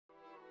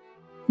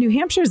New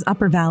Hampshire's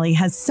Upper Valley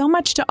has so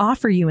much to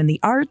offer you in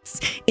the arts,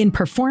 in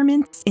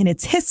performance, in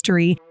its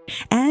history,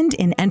 and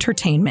in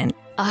entertainment.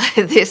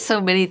 There's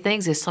so many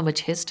things. There's so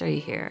much history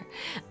here,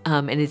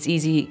 and it's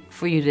easy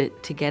for you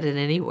to get it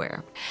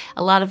anywhere.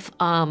 A lot of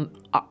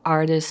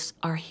artists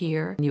are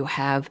here. You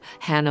have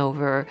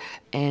Hanover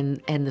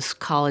and the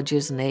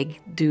colleges, and they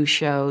do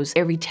shows.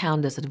 Every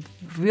town does a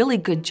really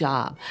good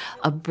job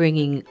of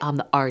bringing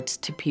the arts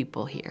to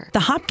people here. The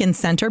Hopkins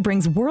Center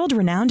brings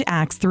world-renowned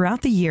acts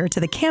throughout the year to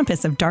the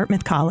campus of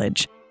Dartmouth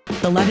College.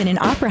 The Lebanon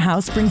Opera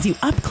House brings you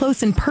up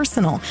close and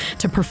personal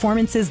to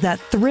performances that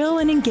thrill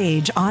and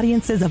engage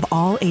audiences of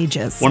all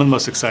ages. One of the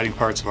most exciting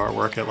parts of our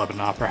work at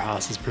Lebanon Opera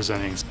House is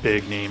presenting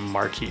big-name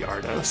marquee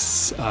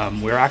artists.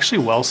 We're actually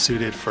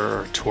well-suited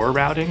for tour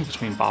routing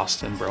between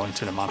Boston,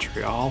 Burlington, and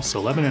Montreal,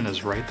 so Lebanon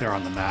is right there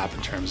on the map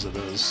in terms of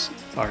those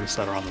artists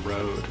that are on the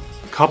road.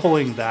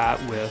 Coupling that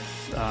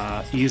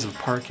with ease of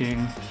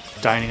parking,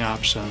 dining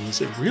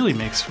options, it really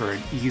makes for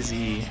an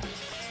easy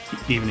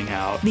evening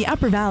out. The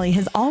Upper Valley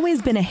has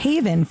always been a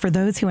haven for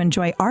those who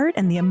enjoy art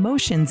and the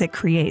emotions it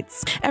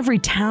creates. Every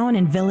town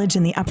and village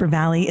in the Upper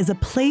Valley is a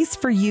place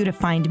for you to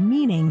find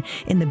meaning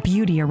in the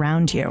beauty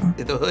around you.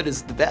 The Hood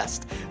is the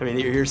best. I mean,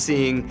 you're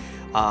seeing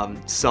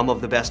some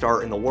of the best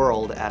art in the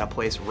world at a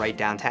place right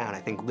downtown. I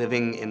think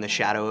living in the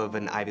shadow of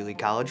an Ivy League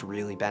college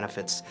really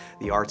benefits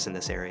the arts in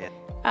this area.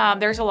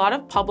 There's a lot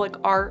of public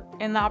art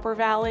in the Upper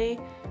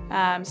Valley.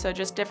 So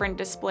just different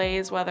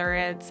displays, whether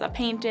it's a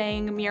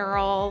painting,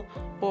 mural,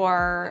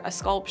 or a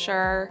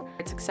sculpture.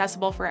 It's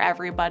accessible for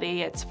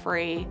everybody, it's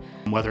free.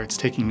 Whether it's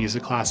taking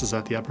music classes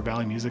at the Upper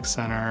Valley Music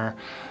Center,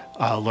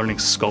 learning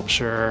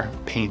sculpture,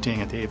 painting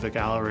at the Ava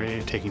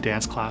Gallery, taking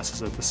dance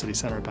classes at the City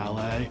Center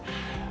Ballet,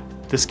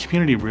 this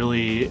community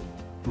really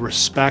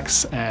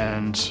respects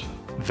and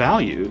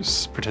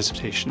values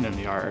participation in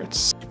the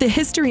arts. The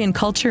history and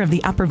culture of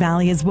the Upper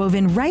Valley is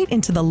woven right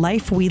into the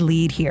life we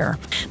lead here.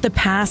 The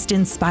past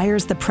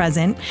inspires the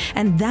present,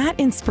 and that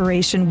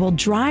inspiration will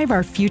drive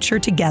our future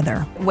together.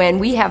 When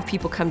we have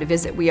people come to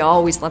visit, we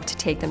always love to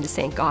take them to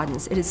St.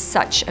 Gaudens. It is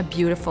such a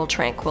beautiful,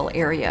 tranquil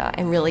area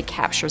and really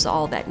captures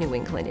all that New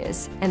England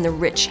is and the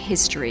rich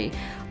history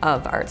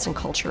of arts and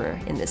culture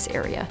in this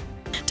area.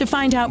 To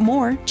find out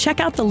more, check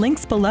out the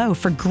links below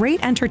for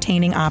great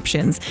entertaining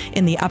options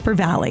in the Upper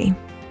Valley.